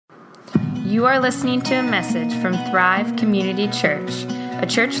You are listening to a message from Thrive Community Church, a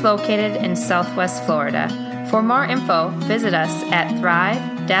church located in Southwest Florida. For more info, visit us at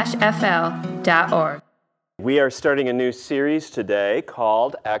thrive-fl.org. We are starting a new series today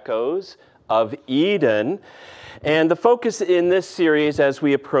called Echoes of Eden. And the focus in this series as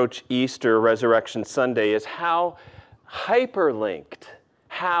we approach Easter, Resurrection Sunday, is how hyperlinked,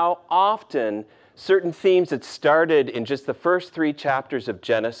 how often certain themes that started in just the first 3 chapters of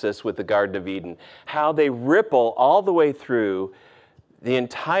Genesis with the Garden of Eden, how they ripple all the way through the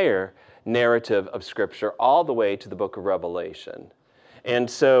entire narrative of Scripture, all the way to the book of Revelation. And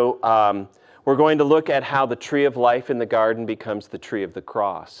so we're going to look at how the tree of life in the garden becomes the tree of the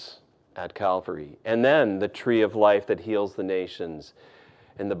cross at Calvary, and then the tree of life that heals the nations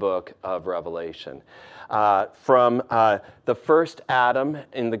in the book of Revelation. From the first Adam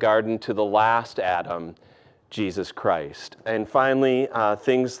in the garden to the last Adam, Jesus Christ. And finally,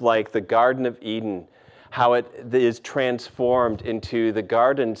 things like the Garden of Eden, how it is transformed into the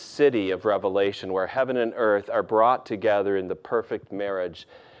garden city of Revelation, where heaven and earth are brought together in the perfect marriage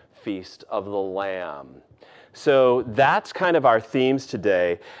feast of the Lamb. So that's kind of our themes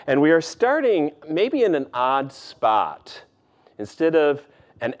today. And we are starting maybe in an odd spot. Instead of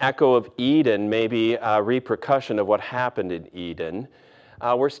an echo of Eden, maybe a repercussion of what happened in Eden,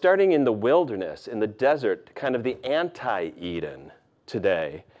 we're starting in the wilderness, in the desert, kind of the anti-Eden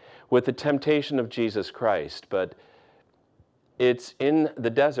today, with the temptation of Jesus Christ. But it's in the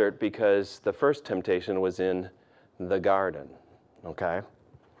desert because the first temptation was in the garden, okay?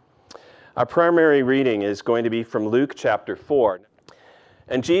 Our primary reading is going to be from Luke chapter 4.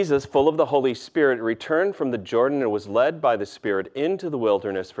 And Jesus, full of the Holy Spirit, returned from the Jordan and was led by the Spirit into the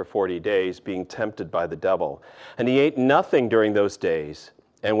wilderness for 40 days, being tempted by the devil. And he ate nothing during those days.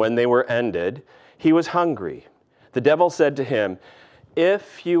 And when they were ended, he was hungry. The devil said to him,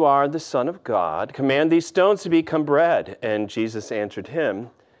 "If you are the Son of God, command these stones to become bread." And Jesus answered him,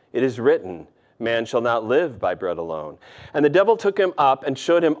 "It is written, man shall not live by bread alone." And the devil took him up and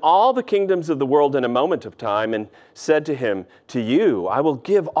showed him all the kingdoms of the world in a moment of time, and said to him, "To you I will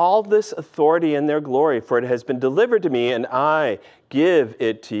give all this authority and their glory, for it has been delivered to me, and I give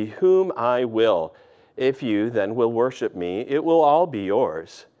it to whom I will. If you then will worship me, it will all be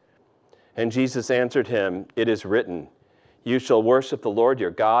yours." And Jesus answered him, "It is written, you shall worship the Lord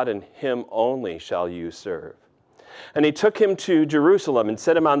your God, and him only shall you serve." And he took him to Jerusalem and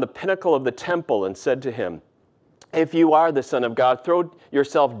set him on the pinnacle of the temple and said to him, "If you are the Son of God, throw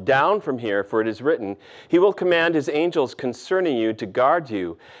yourself down from here, for it is written, he will command his angels concerning you to guard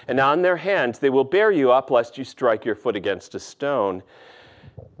you, and on their hands they will bear you up, lest you strike your foot against a stone."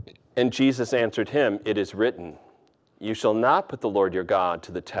 And Jesus answered him, "It is written, you shall not put the Lord your God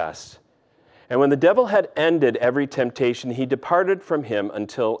to the test." And when the devil had ended every temptation, he departed from him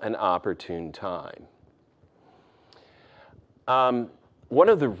until an opportune time. One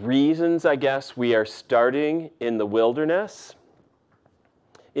of the reasons, I guess, we are starting in the wilderness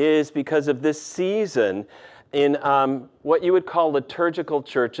is because of this season in what you would call liturgical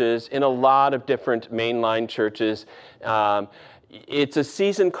churches, in a lot of different mainline churches. It's a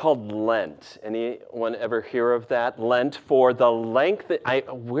season called Lent. Anyone ever hear of that? Lent, for the length.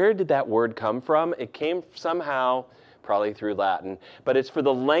 Where did that word come from? It came somehow, probably through Latin, but it's for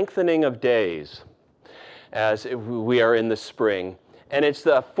the lengthening of days, as we are in the spring. And it's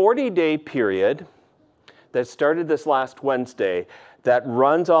the 40-day period that started this last Wednesday that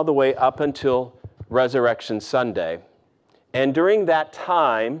runs all the way up until Resurrection Sunday. And during that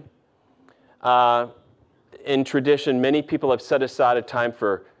time, in tradition, many people have set aside a time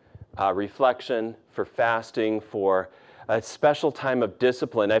for reflection, for fasting, for a special time of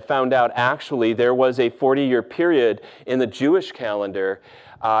discipline. I found out actually there was a 40-year period in the Jewish calendar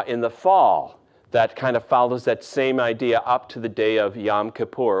in the fall that kind of follows that same idea up to the day of Yom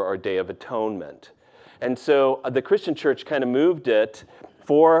Kippur, or Day of Atonement. And so the Christian church kind of moved it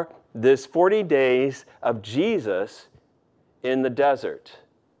for this 40 days of Jesus in the desert,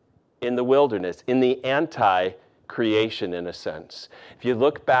 in the wilderness, in the anti-creation in a sense. If you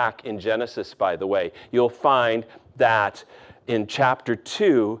look back in Genesis, by the way, you'll find that in chapter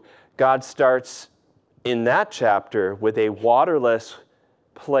 2, God starts in that chapter with a waterless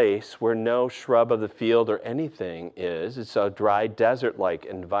place where no shrub of the field or anything is. It's a dry desert-like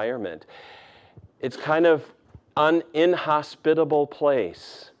environment. It's kind of an inhospitable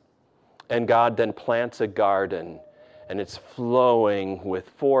place. And God then plants a garden, and it's flowing with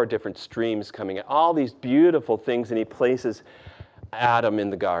 4 different streams coming out, all these beautiful things, and he places Adam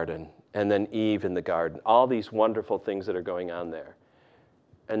in the garden, and then Eve in the garden, all these wonderful things that are going on there.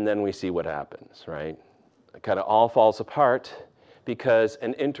 And then we see what happens, right? It kind of all falls apart because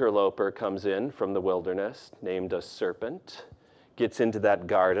an interloper comes in from the wilderness named a serpent, gets into that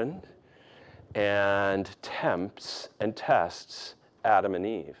garden, and tempts and tests Adam and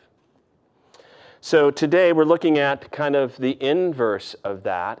Eve. So today we're looking at kind of the inverse of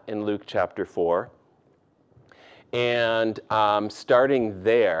that in Luke chapter 4. And starting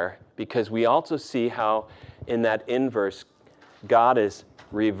there, because we also see how in that inverse, God is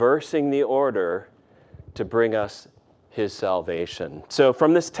reversing the order to bring us his salvation. So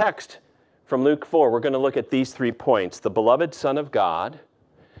from this text, from Luke 4, we're going to look at these 3 points: the beloved Son of God,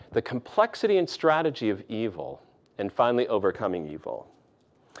 the complexity and strategy of evil, and finally overcoming evil.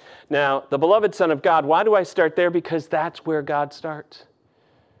 Now, the beloved Son of God, why do I start there? Because that's where God starts.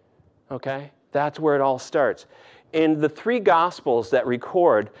 Okay? That's where it all starts. In the 3 Gospels that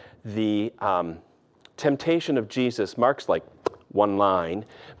record the temptation of Jesus, Mark's like one line,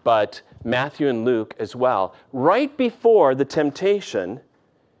 but Matthew and Luke as well, right before the temptation,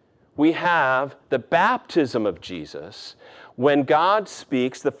 we have the baptism of Jesus. When God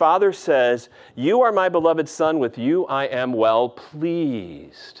speaks, the Father says, "You are my beloved Son, with you I am well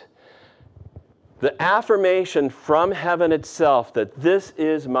pleased." The affirmation from heaven itself that this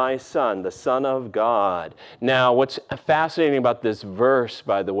is my Son, the Son of God. Now, what's fascinating about this verse,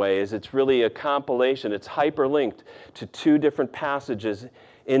 by the way, is it's really a compilation. It's hyperlinked to 2 different passages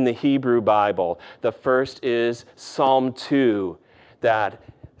in the Hebrew Bible. The first is Psalm 2, that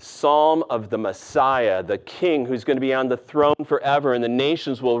psalm of the Messiah, the King who's going to be on the throne forever, and the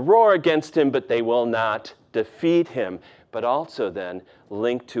nations will roar against him, but they will not defeat him. But also then,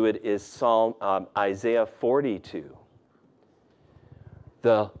 linked to it is Isaiah 42.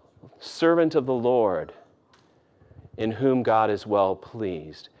 The servant of the Lord, in whom God is well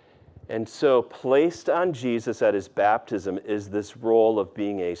pleased. And so placed on Jesus at his baptism is this role of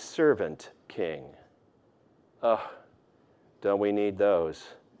being a servant king. Oh, don't we need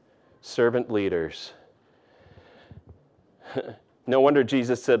those? Servant leaders. No wonder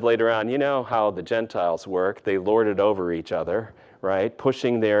Jesus said later on, you know how the Gentiles work. They lord it over each other, right?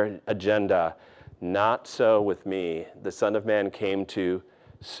 Pushing their agenda. Not so with me. The Son of Man came to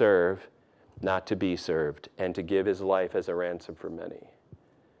serve, not to be served, and to give his life as a ransom for many.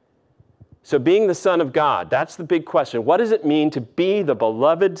 So being the Son of God, that's the big question. What does it mean to be the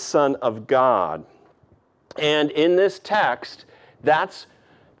beloved Son of God? And in this text, that's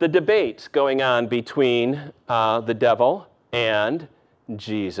the debate going on between the devil and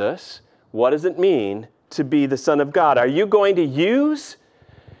Jesus. What does it mean to be the Son of God? Are you going to use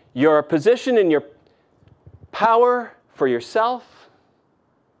your position and your power for yourself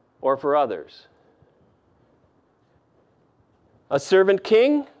or for others? A servant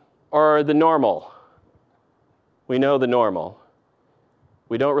king or the normal? We know the normal.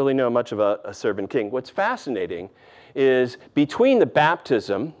 We don't really know much about a servant king. What's fascinating is between the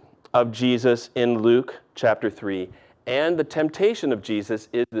baptism of Jesus in Luke chapter 3 and the temptation of Jesus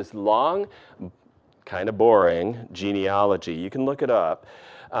is this long, kind of boring genealogy. You can look it up.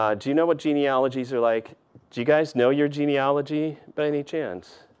 Do you know what genealogies are like? Do you guys know your genealogy by any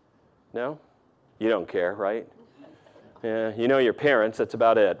chance? No? You don't care, right? Yeah, you know your parents, that's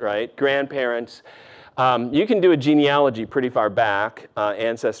about it, right? Grandparents. You can do a genealogy pretty far back,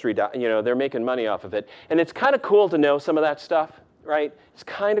 Ancestry, they're making money off of it. And it's kind of cool to know some of that stuff, right? It's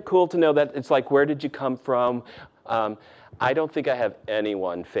kind of cool to know that it's like, where did you come from? I don't think I have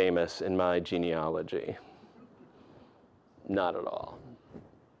anyone famous in my genealogy. Not at all.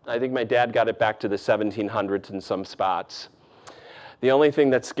 I think my dad got it back to the 1700s in some spots. The only thing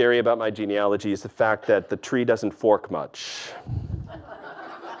that's scary about my genealogy is the fact that the tree doesn't fork much.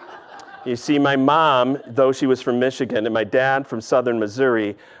 You see, my mom, though she was from Michigan, and my dad from southern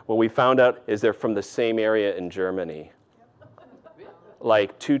Missouri, what we found out is they're from the same area in Germany.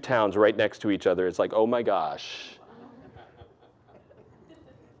 Like 2 towns right next to each other. It's like, oh my gosh.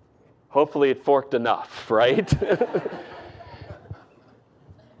 Hopefully it forked enough, right?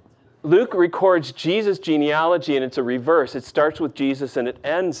 Luke records Jesus' genealogy, and it's a reverse. It starts with Jesus, and it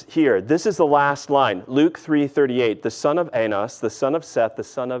ends here. This is the last line. Luke 3:38, the son of Enos, the son of Seth, the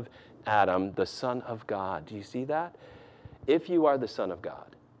son of Adam, the Son of God. Do you see that? If you are the Son of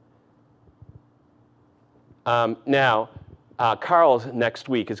God. Carl next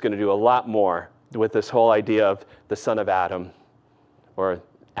week is going to do a lot more with this whole idea of the son of Adam, or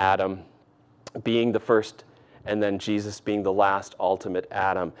Adam being the first, and then Jesus being the last ultimate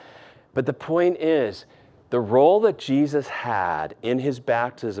Adam. But the point is, the role that Jesus had in his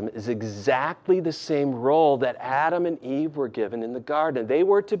baptism is exactly the same role that Adam and Eve were given in the garden. They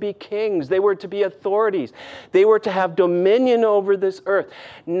were to be kings. They were to be authorities. They were to have dominion over this earth.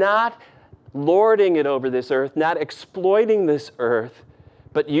 Not lording it over this earth, not exploiting this earth,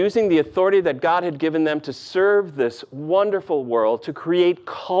 but using the authority that God had given them to serve this wonderful world, to create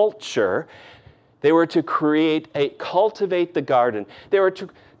culture. They were to cultivate the garden. They were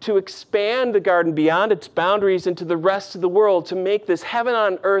to expand the garden beyond its boundaries into the rest of the world, to make this heaven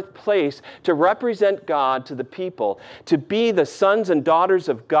on earth place, to represent God to the people, to be the sons and daughters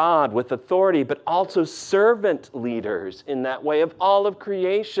of God with authority, but also servant leaders in that way of all of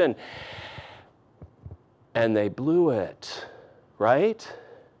creation. And they blew it, right?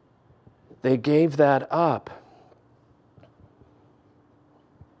 They gave that up.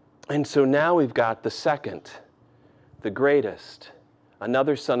 And so now we've got the second, the greatest,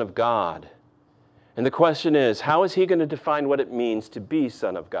 another Son of God. And the question is, how is he going to define what it means to be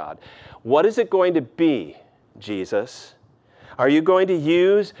Son of God? What is it going to be, Jesus? Are you going to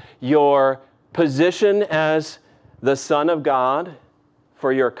use your position as the Son of God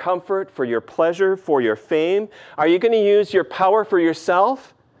for your comfort, for your pleasure, for your fame? Are you going to use your power for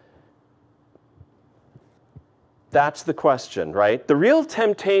yourself? That's the question, right? The real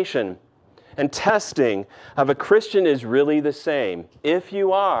temptation and testing of a Christian is really the same. If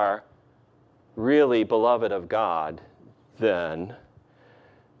you are really beloved of God, then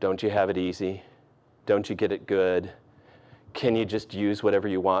don't you have it easy? Don't you get it good? Can you just use whatever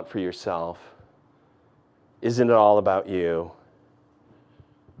you want for yourself? Isn't it all about you?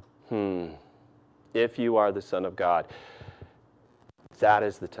 If you are the Son of God, that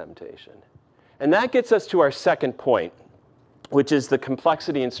is the temptation. And that gets us to our second point, which is the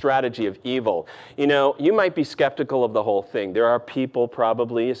complexity and strategy of evil. You know, you might be skeptical of the whole thing. There are people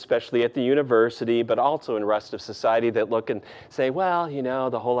probably, especially at the university, but also in the rest of society, that look and say, well, you know,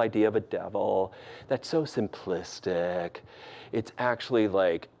 the whole idea of a devil, that's so simplistic. It's actually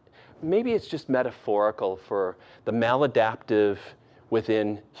like, maybe it's just metaphorical for the maladaptive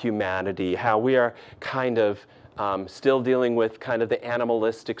within humanity, how we are kind of still dealing with kind of the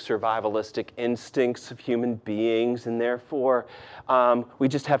animalistic, survivalistic instincts of human beings, and therefore we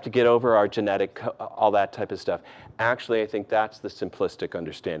just have to get over our genetic, all that type of stuff. Actually, I think that's the simplistic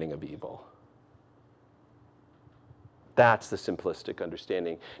understanding of evil. That's the simplistic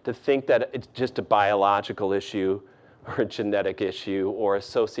understanding. To think that it's just a biological issue or a genetic issue or a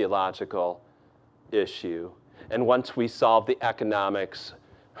sociological issue. And once we solve the economics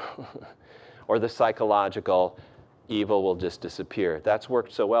or the psychological, evil will just disappear. That's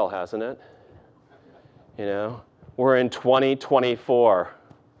worked so well, hasn't it? You know, we're in 2024.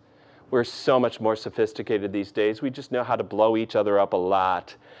 We're so much more sophisticated these days. We just know how to blow each other up a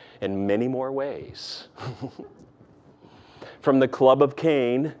lot in many more ways. From the Club of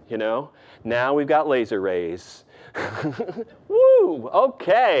Cain, you know, now we've got laser rays. Woo,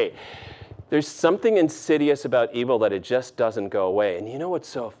 okay. There's something insidious about evil that it just doesn't go away. And you know what's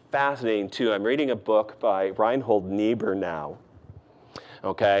so fascinating, too? I'm reading a book by Reinhold Niebuhr now.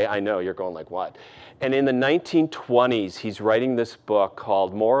 Okay, I know, you're going like, what? And in the 1920s, he's writing this book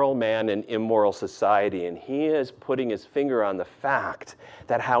called Moral Man and Immoral Society, and he is putting his finger on the fact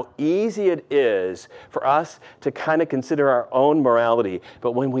that how easy it is for us to kind of consider our own morality.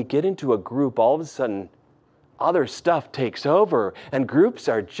 But when we get into a group, all of a sudden, other stuff takes over, and groups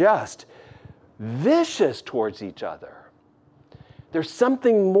are just vicious towards each other. There's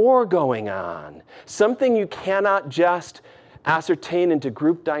something more going on, something you cannot just ascertain into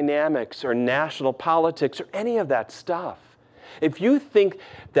group dynamics or national politics or any of that stuff. If you think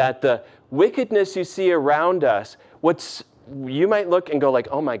that the wickedness you see around us, you might look and go like,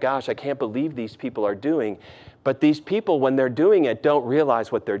 oh my gosh, I can't believe these people are doing. But these people, when they're doing it, don't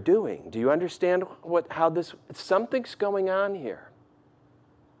realize what they're doing. Do you understand something's going on here?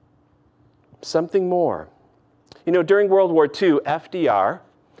 Something more. You know, during World War II, FDR,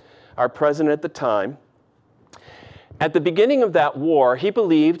 our president at the time, at the beginning of that war, he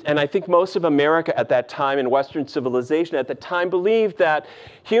believed, and I think most of America at that time and Western civilization at the time believed that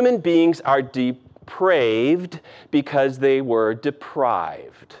human beings are depraved because they were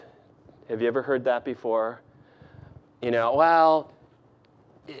deprived. Have you ever heard that before? You know, well,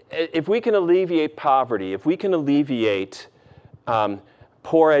 if we can alleviate poverty, if we can alleviate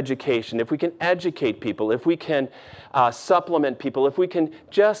poor education, if we can educate people, if we can supplement people, if we can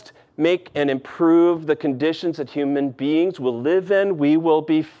just make and improve the conditions that human beings will live in, we will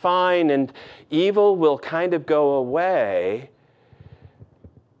be fine, and evil will kind of go away.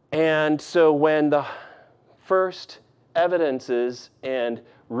 And so when the first evidences and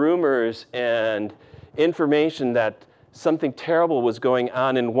rumors and information that something terrible was going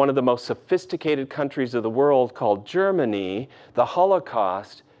on in one of the most sophisticated countries of the world called Germany, the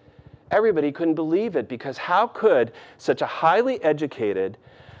Holocaust, everybody couldn't believe it, because how could such a highly educated,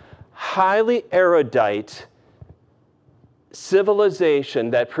 highly erudite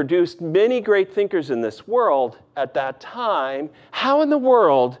civilization that produced many great thinkers in this world at that time, how in the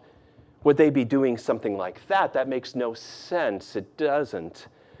world would they be doing something like that? That makes no sense. It doesn't,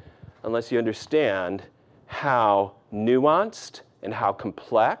 unless you understand how nuanced and how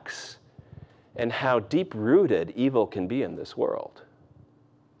complex and how deep-rooted evil can be in this world.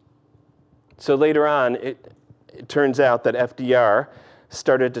 So later on, it turns out that FDR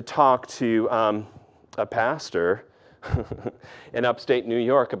started to talk to a pastor in upstate New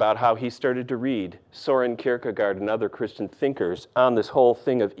York about how he started to read Soren Kierkegaard and other Christian thinkers on this whole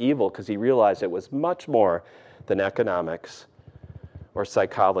thing of evil, because he realized it was much more than economics or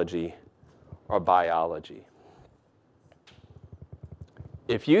psychology or biology.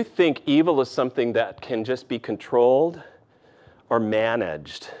 If you think evil is something that can just be controlled or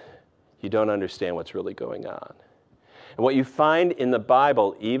managed, you don't understand what's really going on. And what you find in the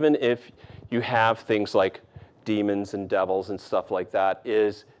Bible, even if you have things like demons and devils and stuff like that,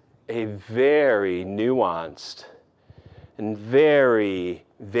 is a very nuanced and very,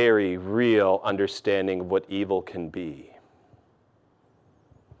 very real understanding of what evil can be.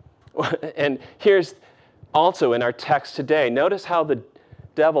 And here's also in our text today, notice how the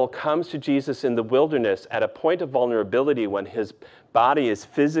devil comes to Jesus in the wilderness at a point of vulnerability when his body is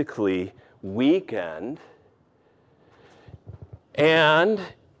physically weakened. And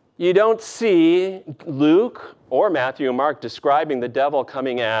you don't see Luke or Matthew and Mark describing the devil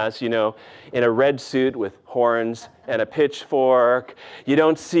coming as, in a red suit with horns and a pitchfork. You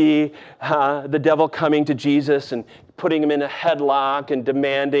don't see the devil coming to Jesus and putting him in a headlock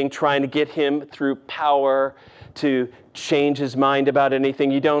and trying to get him through power to change his mind about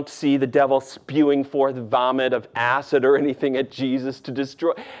anything. You don't see the devil spewing forth vomit of acid or anything at Jesus to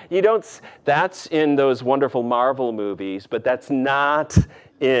destroy. That's in those wonderful Marvel movies, but that's not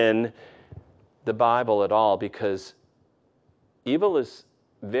in the Bible at all, because evil is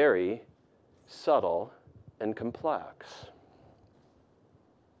very subtle and complex.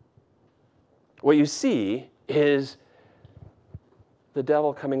 What you see is the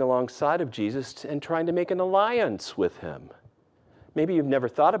devil coming alongside of Jesus and trying to make an alliance with him. Maybe you've never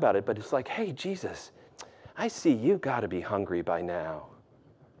thought about it, but it's like, hey, Jesus, I see you've got to be hungry by now.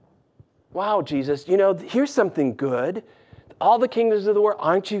 Wow, Jesus, here's something good. All the kingdoms of the world,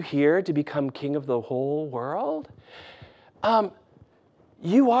 aren't you here to become king of the whole world?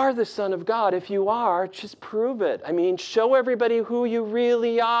 You are the Son of God. If you are, just prove it. Show everybody who you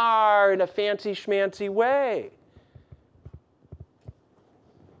really are in a fancy schmancy way.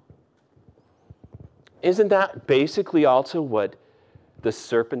 Isn't that basically also what the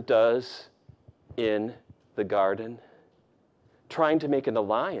serpent does in the garden? Trying to make an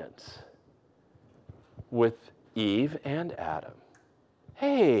alliance with Eve and Adam.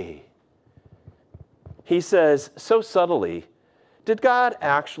 Hey, he says so subtly, did God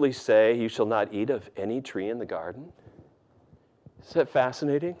actually say you shall not eat of any tree in the garden? Is that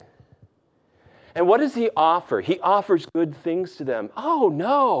fascinating? And what does he offer? He offers good things to them. Oh,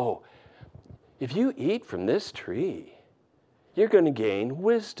 no. If you eat from this tree, you're going to gain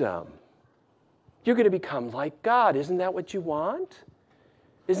wisdom. You're going to become like God. Isn't that what you want?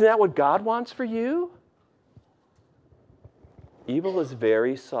 Isn't that what God wants for you? Evil is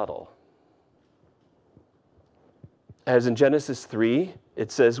very subtle. As in Genesis 3,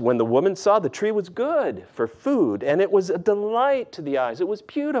 it says, when the woman saw the tree was good for food, and it was a delight to the eyes, it was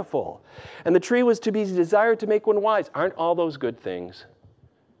beautiful, and the tree was to be desired to make one wise. Aren't all those good things?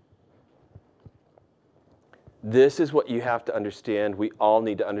 This is what you have to understand. We all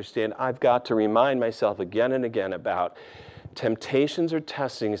need to understand. I've got to remind myself again and again about temptations or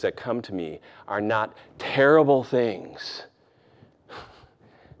testings that come to me are not terrible things.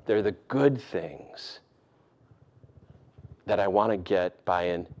 They're the good things that I want to get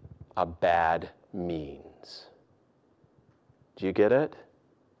by a bad means. Do you get it?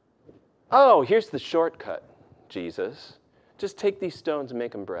 Oh, here's the shortcut, Jesus. Just take these stones and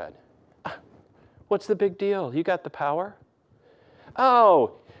make them bread. What's the big deal? You got the power?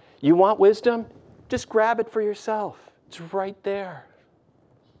 Oh, you want wisdom? Just grab it for yourself. It's right there.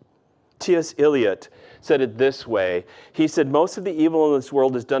 T.S. Eliot said it this way. He said, most of the evil in this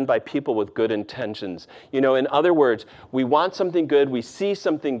world is done by people with good intentions. In other words, we want something good, we see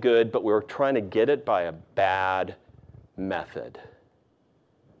something good, but we're trying to get it by a bad method.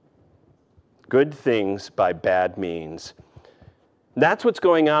 Good things by bad means. That's what's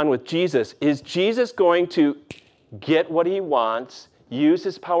going on with Jesus. Is Jesus going to get what he wants, use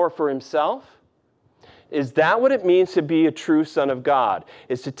his power for himself? Is that what it means to be a true son of God?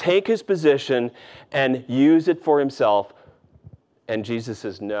 Is to take his position and use it for himself And Jesus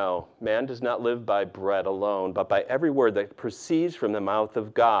says, no, man does not live by bread alone, but by every word that proceeds from the mouth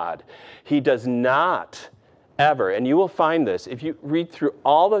of God. He does not ever, and you will find this, if you read through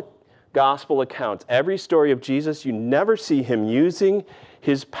all the gospel accounts, every story of Jesus, you never see him using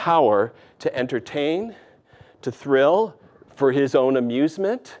his power to entertain, to thrill, for his own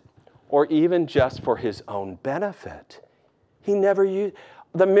amusement, or even just for his own benefit. He never used...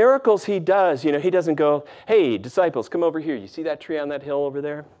 The miracles he does, he doesn't go, hey, disciples, come over here. You see that tree on that hill over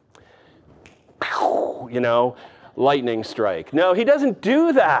there? Lightning strike. No, he doesn't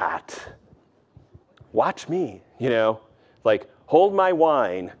do that. Watch me, like hold my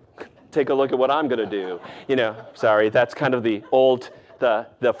wine. Take a look at what I'm going to do. Sorry, that's kind of the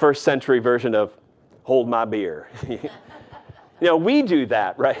first century version of hold my beer. We do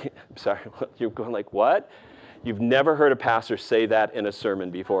that, right? Sorry, you're going like, what? You've never heard a pastor say that in a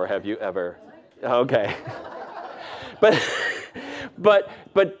sermon before, have you ever? Okay. But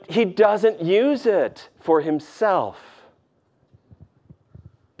he doesn't use it for himself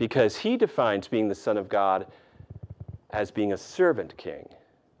because he defines being the Son of God as being a servant king,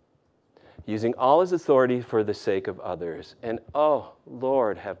 using all his authority for the sake of others. And oh,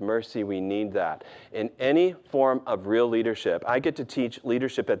 Lord, have mercy, we need that. In any form of real leadership, I get to teach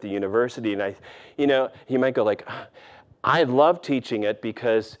leadership at the university, and you might go like, I love teaching it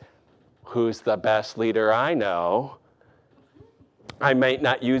because who's the best leader I know? I might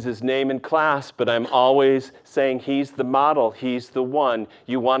not use his name in class, but I'm always saying he's the model, he's the one.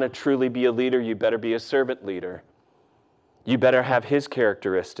 You want to truly be a leader, you better be a servant leader. You better have his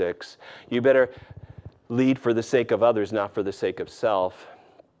characteristics. You better lead for the sake of others, not for the sake of self.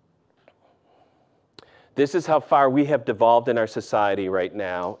 This is how far we have devolved in our society right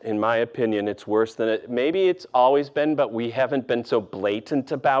now. In my opinion, it's worse than it. Maybe it's always been, but we haven't been so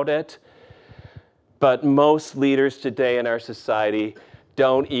blatant about it. But most leaders today in our society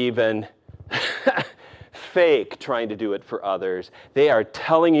don't even fake trying to do it for others. They are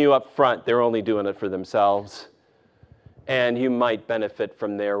telling you up front they're only doing it for themselves. And you might benefit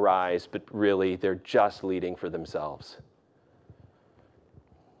from their rise, but really they're just leading for themselves.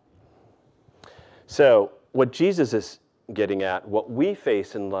 So what Jesus is getting at, what we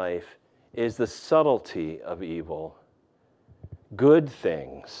face in life, is the subtlety of evil. Good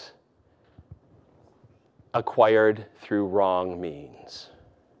things acquired through wrong means.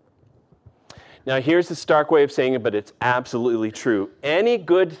 Now here's the stark way of saying it, but it's absolutely true. Any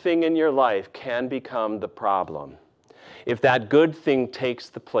good thing in your life can become the problem if that good thing takes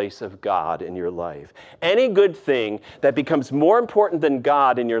the place of God in your life. Any good thing that becomes more important than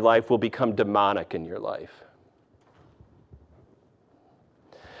God in your life will become demonic in your life.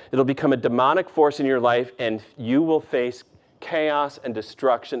 It'll become a demonic force in your life, and you will face chaos and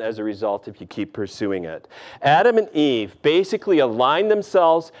destruction as a result if you keep pursuing it. Adam and Eve basically aligned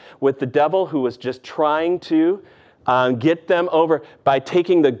themselves with the devil, who was just trying to get them over by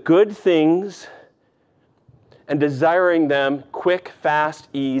taking the good things and desiring them quick, fast,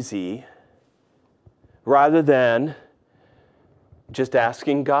 easy, rather than just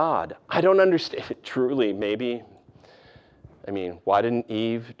asking God. I don't understand it truly. Why didn't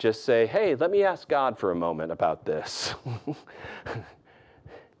Eve just say, hey, let me ask God for a moment about this?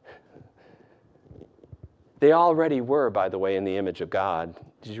 They already were, by the way, in the image of God.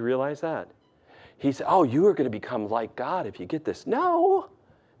 Did you realize that? He said, oh, you are going to become like God if you get this. No,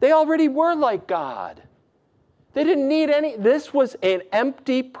 they already were like God. They didn't need any. This was an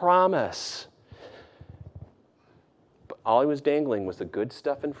empty promise. But all he was dangling was the good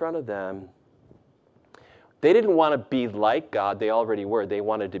stuff in front of them. They didn't want to be like God. They already were. They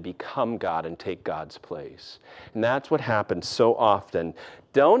wanted to become God and take God's place. And that's what happens so often.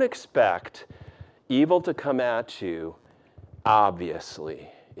 Don't expect evil to come at you obviously.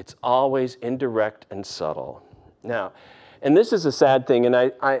 It's always indirect and subtle. Now, and this is a sad thing, and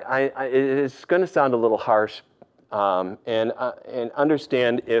it's going to sound a little harsh, and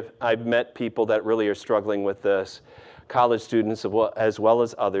understand if I've met people that really are struggling with this, college students as well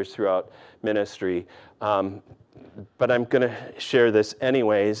as others throughout ministry. But I'm going to share this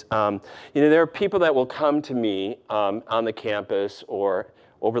anyways. There are people that will come to me on the campus or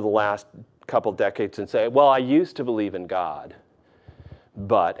over the last couple decades and say, well, I used to believe in God,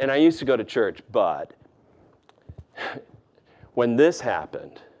 and I used to go to church, but when this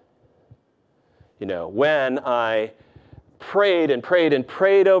happened, when I prayed and prayed and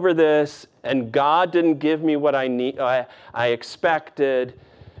prayed over this, and God didn't give me what I expected,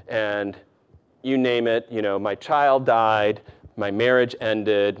 and you name it, my child died, my marriage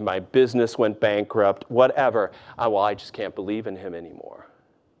ended, my business went bankrupt, whatever. I just can't believe in him anymore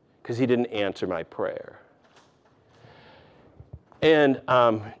because he didn't answer my prayer. And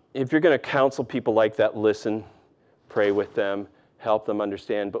if you're going to counsel people like that, listen, pray with them, help them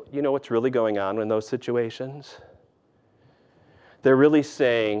understand. But you know what's really going on in those situations? They're really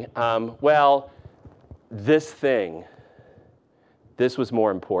saying, well, this was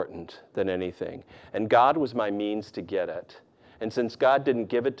more important than anything. And God was my means to get it. And since God didn't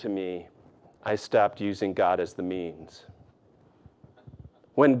give it to me, I stopped using God as the means.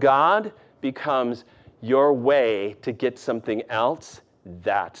 When God becomes your way to get something else,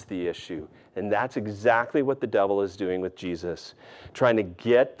 that's the issue. And that's exactly what the devil is doing with Jesus. Trying to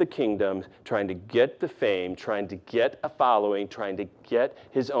get the kingdom, trying to get the fame, trying to get a following, trying to get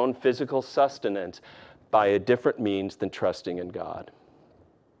his own physical sustenance by a different means than trusting in God.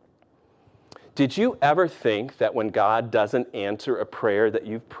 Did you ever think that when God doesn't answer a prayer that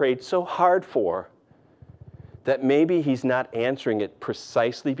you've prayed so hard for, that maybe he's not answering it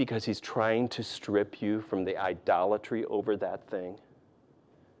precisely because he's trying to strip you from the idolatry over that thing?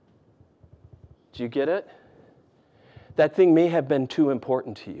 Do you get it? That thing may have been too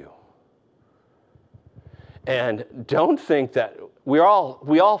important to you. And don't think that we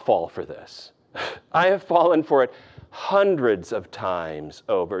all fall for this. I have fallen for it hundreds of times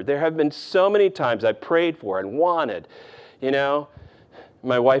over. There have been so many times I prayed for and wanted. You know,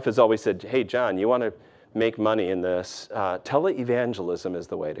 my wife has always said, hey, John, you want to make money in this? Televangelism is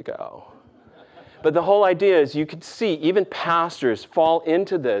the way to go. But the whole idea is you could see even pastors fall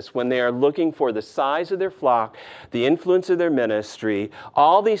into this when they are looking for the size of their flock, the influence of their ministry,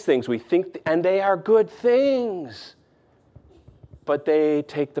 all these things we think, and they are good things, but they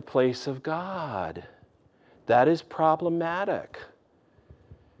take the place of God. That is problematic.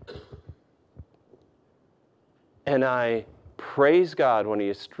 And I praise God when he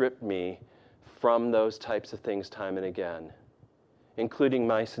has stripped me from those types of things time and again, including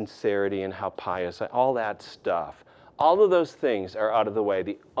my sincerity and how pious, all that stuff. All of those things are out of the way.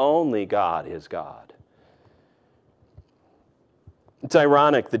 The only God is God. It's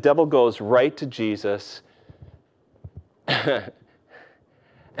ironic. The devil goes right to Jesus, and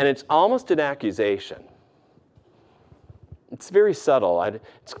it's almost an accusation. It's very subtle.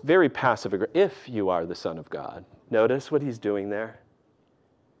 It's very passive-aggressive. If you are the Son of God. Notice what he's doing there.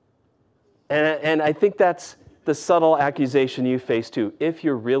 And I think that's the subtle accusation you face too. If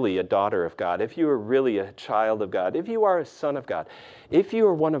you're really a daughter of God, if you are really a child of God, if you are a son of God, if you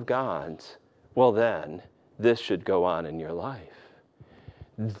are one of God's, well then, this should go on in your life.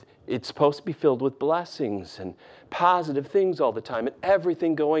 It's supposed to be filled with blessings and positive things all the time and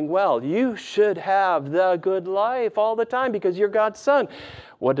everything going well. You should have the good life all the time because you're God's son.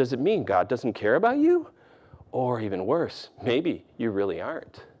 What does it mean? God doesn't care about you? Or even worse, maybe you really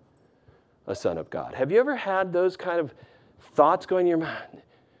aren't a son of God. Have you ever had those kind of thoughts going in your mind?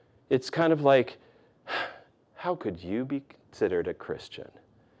 It's kind of like, how could you be considered a Christian?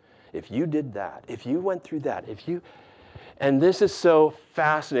 If you did that, if you went through that, and this is so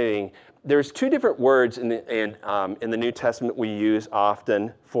fascinating. There's two different words in the New Testament we use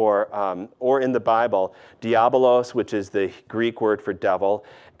often for, or in the Bible, diabolos, which is the Greek word for devil,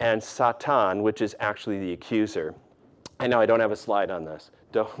 and Satan, which is actually the accuser. I know I don't have a slide on this.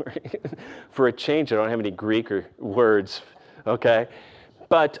 Don't worry. For a change, I don't have any Greek words, okay?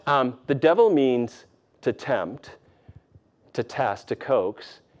 But the devil means to tempt, to test, to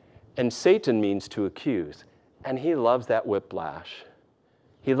coax, and Satan means to accuse. And he loves that whiplash.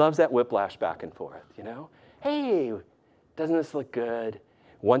 He loves that whiplash back and forth, you know? Hey, doesn't this look good?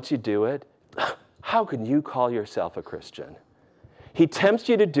 Once you do it, how can you call yourself a Christian? He tempts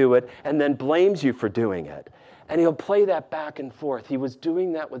you to do it and then blames you for doing it. And he'll play that back and forth. He was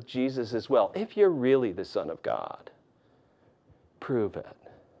doing that with Jesus as well. If you're really the Son of God, prove it.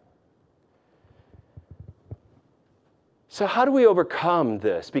 So how do we overcome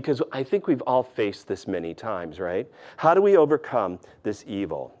this? Because I think we've all faced this many times, right? How do we overcome this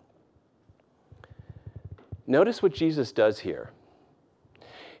evil? Notice what Jesus does here.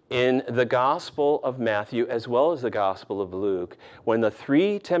 In the Gospel of Matthew, as well as the Gospel of Luke, when the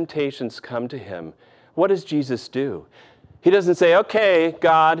three temptations come to him, what does Jesus do? He doesn't say, okay,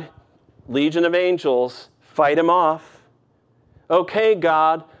 God, legion of angels, fight him off. Okay,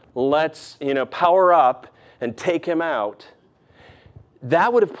 God, let's, power up and take him out.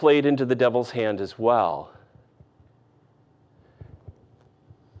 That would have played into the devil's hand as well.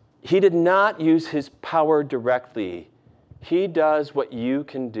 He did not use his power directly. He does what you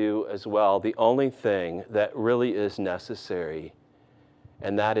can do as well. The only thing that really is necessary,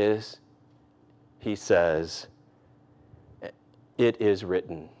 and that is, he says, it is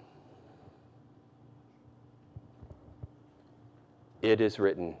written. It is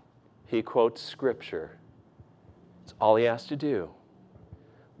written. He quotes Scripture. That's all he has to do.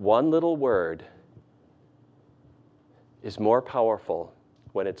 One little word is more powerful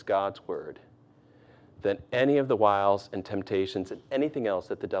when it's God's word than any of the wiles and temptations and anything else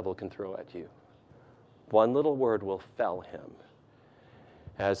that the devil can throw at you. One little word will fell him.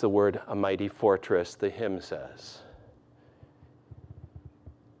 As the word "a mighty fortress," the hymn says.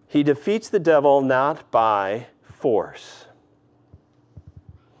 He defeats the devil not by force.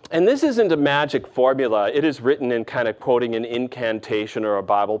 And this isn't a magic formula. It is written in kind of quoting an incantation or a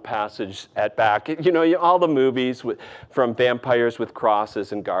Bible passage at back. All the movies from vampires with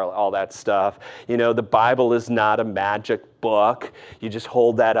crosses and garlic, all that stuff. The Bible is not a magic book. You just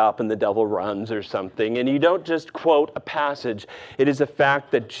hold that up and the devil runs or something. And you don't just quote a passage. It is a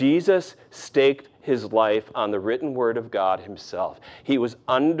fact that Jesus staked his life on the written word of God himself. He was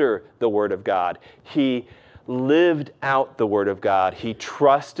under the word of God. He lived out the word of God. He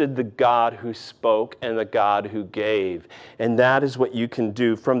trusted the God who spoke and the God who gave. And that is what you can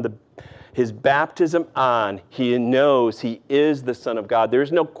do. From his baptism on, he knows he is the Son of God.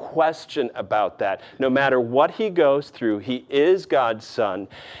 There's no question about that. No matter what he goes through, he is God's Son.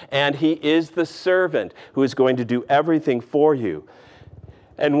 And he is the servant who is going to do everything for you.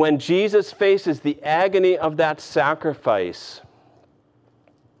 And when Jesus faces the agony of that sacrifice,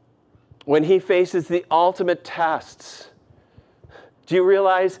 when he faces the ultimate tests, do you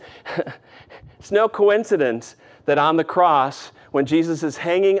realize it's no coincidence that on the cross, when Jesus is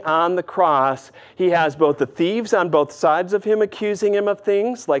hanging on the cross, he has both the thieves on both sides of him accusing him of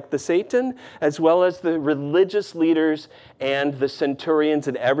things like the Satan, as well as the religious leaders and the centurions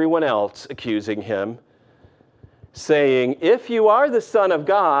and everyone else accusing him, saying, "If you are the Son of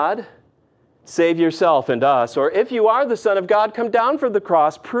God, save yourself and us." Or, "If you are the Son of God, come down from the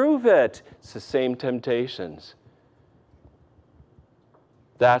cross, prove it." It's the same temptations.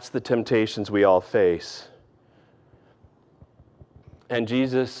 That's the temptations we all face. And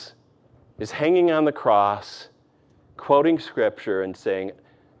Jesus is hanging on the cross, quoting Scripture and saying,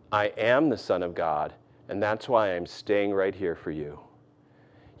 "I am the Son of God, and that's why I'm staying right here for you.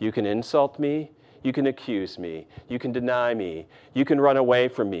 You can insult me. You can accuse me. You can deny me. You can run away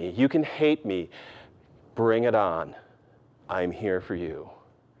from me. You can hate me. Bring it on. I'm here for you.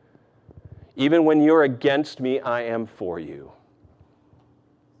 Even when you're against me, I am for you."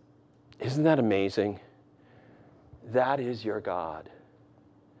 Isn't that amazing? That is your God.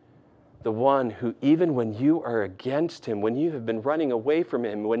 The one who, even when you are against him, when you have been running away from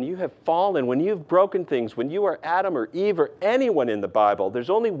him, when you have fallen, when you've broken things, when you are Adam or Eve or anyone in the Bible,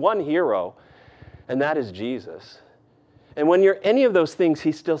 there's only one hero, and that is Jesus. And when you're any of those things,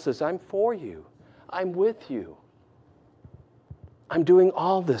 he still says, "I'm for you. I'm with you. I'm doing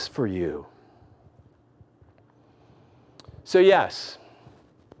all this for you." So yes,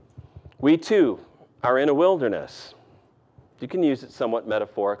 we too are in a wilderness. You can use it somewhat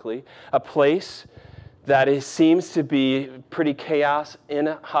metaphorically. A place that seems to be pretty chaos,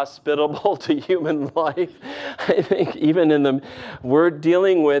 inhospitable to human life. I think we're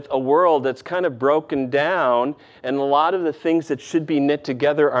dealing with a world that's kind of broken down, and a lot of the things that should be knit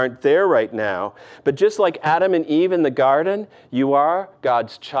together aren't there right now. But just like Adam and Eve in the garden, you are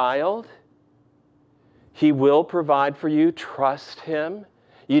God's child. He will provide for you. Trust him.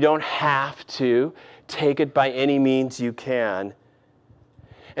 You don't have to. Take it by any means you can.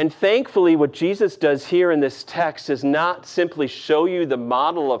 And thankfully, what Jesus does here in this text is not simply show you the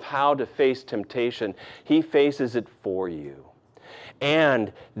model of how to face temptation. He faces it for you.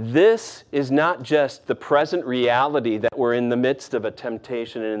 And this is not just the present reality that we're in the midst of a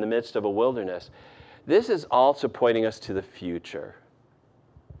temptation and in the midst of a wilderness. This is also pointing us to the future.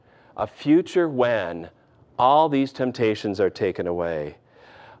 A future when all these temptations are taken away.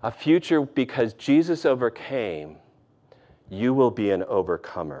 A future because Jesus overcame. You will be an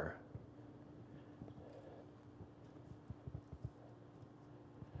overcomer.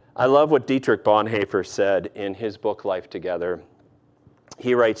 I love what Dietrich Bonhoeffer said in his book, Life Together.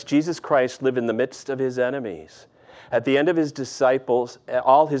 He writes, Jesus Christ lived in the midst of his enemies. At the end of his disciples,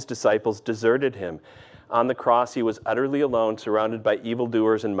 all his disciples deserted him. On the cross, he was utterly alone, surrounded by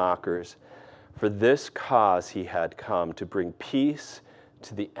evildoers and mockers. For this cause he had come, to bring peace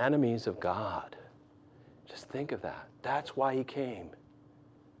to the enemies of God. Just think of that. That's why he came.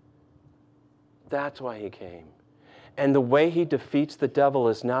 That's why he came. And the way he defeats the devil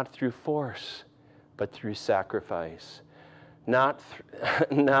is not through force, but through sacrifice. Not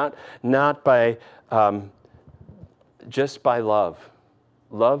by, just by love.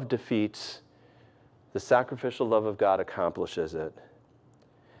 Love defeats. The sacrificial love of God accomplishes it.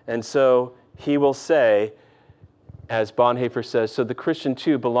 And so he will say, as Bonhoeffer says, so the Christian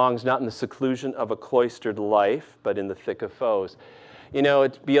too belongs not in the seclusion of a cloistered life, but in the thick of foes. You know,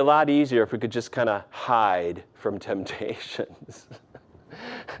 it'd be a lot easier if we could just kind of hide from temptations.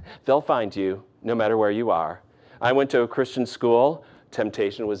 They'll find you no matter where you are. I went to a Christian school.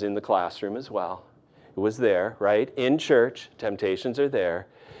 Temptation was in the classroom as well. It was there, right? In church, temptations are there.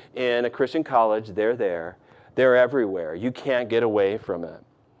 In a Christian college, they're there. They're everywhere. You can't get away from it.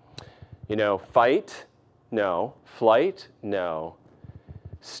 You know, fight? No. Flight? No.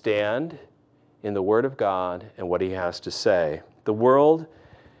 Stand in the Word of God and what He has to say. The world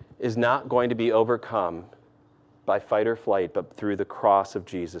is not going to be overcome by fight or flight, but through the cross of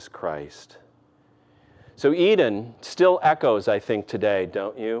Jesus Christ. So Eden still echoes, I think, today,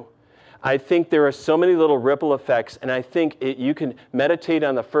 don't you? I think there are so many little ripple effects, and I think you can meditate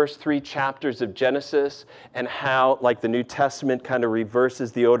on the first 3 chapters of Genesis and how, like, the New Testament kind of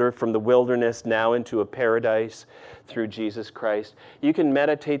reverses the order from the wilderness now into a paradise through Jesus Christ. You can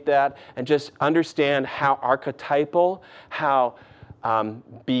meditate that and just understand how archetypal, how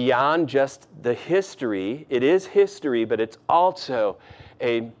beyond just the history, it is history, but it's also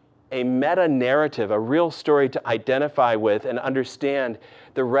a meta-narrative, a real story to identify with and understand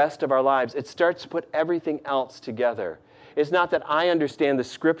the rest of our lives. It starts to put everything else together. It's not that I understand the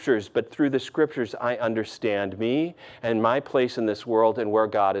Scriptures, but through the Scriptures I understand me and my place in this world and where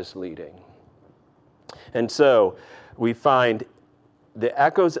God is leading. And so we find the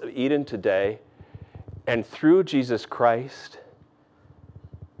echoes of Eden today, and through Jesus Christ,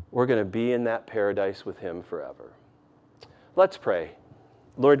 we're going to be in that paradise with Him forever. Let's pray.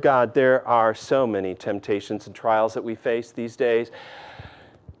 Lord God, there are so many temptations and trials that we face these days.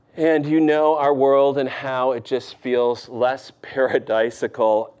 And you know our world and how it just feels less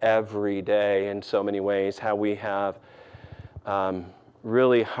paradisical every day in so many ways, how we have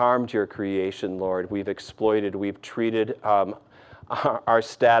really harmed your creation, Lord. We've exploited, we've treated our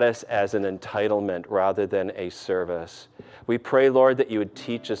status as an entitlement rather than a service. We pray, Lord, that you would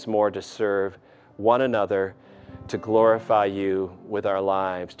teach us more to serve one another, to glorify you with our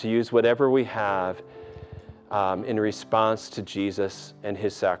lives, to use whatever we have in response to Jesus and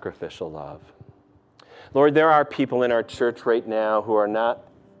his sacrificial love. Lord, there are people in our church right now who are not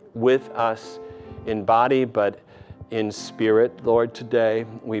with us in body, but in spirit. Lord, today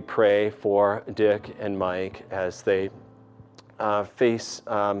we pray for Dick and Mike as they face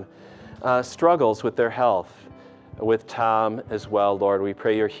struggles with their health. With Tom as well, Lord, we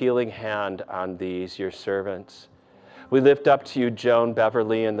pray your healing hand on these, your servants. We lift up to you Joan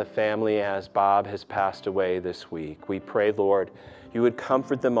Beverly and the family as Bob has passed away this week. We pray, Lord, you would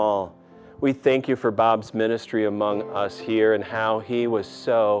comfort them all. We thank you for Bob's ministry among us here and how he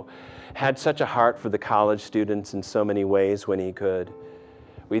had such a heart for the college students in so many ways when he could.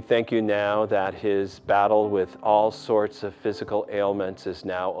 We thank you now that his battle with all sorts of physical ailments is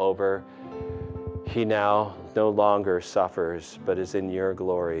now over. He now no longer suffers, but is in your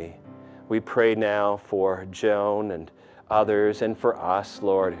glory. We pray now for Joan and others, and for us,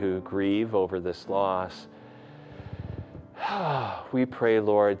 Lord, who grieve over this loss. We pray,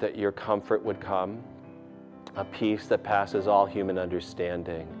 Lord, that your comfort would come, a peace that passes all human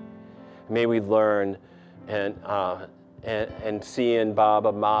understanding. May we learn and see in Bob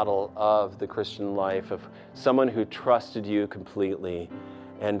a model of the Christian life, of someone who trusted you completely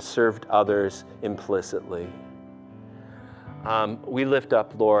and served others implicitly. We lift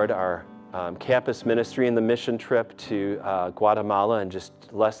up, Lord, our campus ministry and the mission trip to Guatemala in just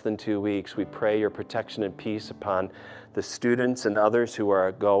less than 2 weeks. We pray your protection and peace upon the students and others who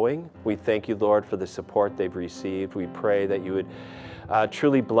are going. We thank you, Lord, for the support they've received. We pray that you would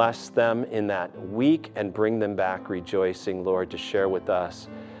truly bless them in that week and bring them back rejoicing, Lord, to share with us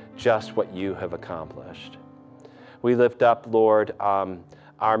just what you have accomplished. We lift up, Lord,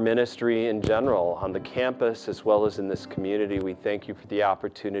 our ministry in general on the campus as well as in this community. We thank you for the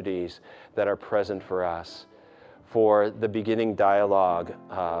opportunities that are present for us, for the beginning dialogue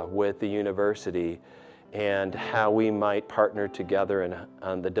with the university and how we might partner together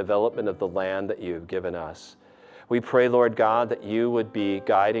on the development of the land that you have given us. We pray, Lord God, that you would be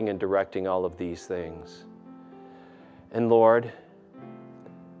guiding and directing all of these things. And Lord,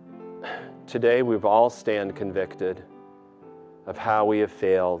 today we've all stand convicted of how we have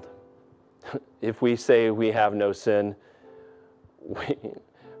failed. If we say we have no sin,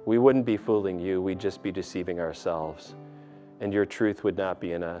 we wouldn't be fooling you, we'd just be deceiving ourselves, and your truth would not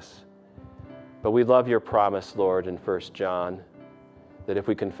be in us. But we love your promise, Lord, in 1 John, that if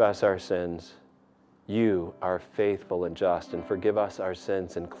we confess our sins, you are faithful and just and forgive us our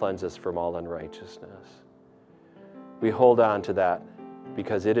sins and cleanse us from all unrighteousness. We hold on to that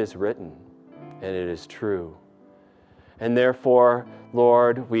because it is written and it is true. And therefore,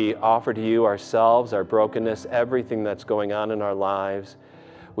 Lord, we offer to you ourselves, our brokenness, everything that's going on in our lives.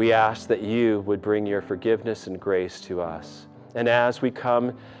 We ask that you would bring your forgiveness and grace to us. And as we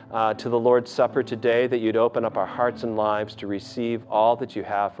come to the Lord's Supper today, that you'd open up our hearts and lives to receive all that you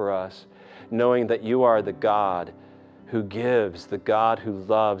have for us, knowing that you are the God who gives, the God who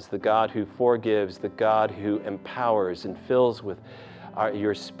loves, the God who forgives, the God who empowers and fills with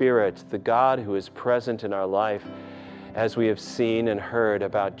your Spirit, the God who is present in our life, as we have seen and heard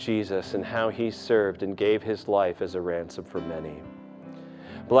about Jesus and how he served and gave his life as a ransom for many.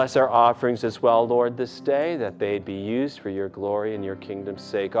 Bless our offerings as well, Lord, this day, that they'd be used for your glory and your kingdom's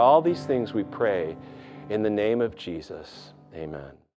sake. All these things we pray in the name of Jesus. Amen.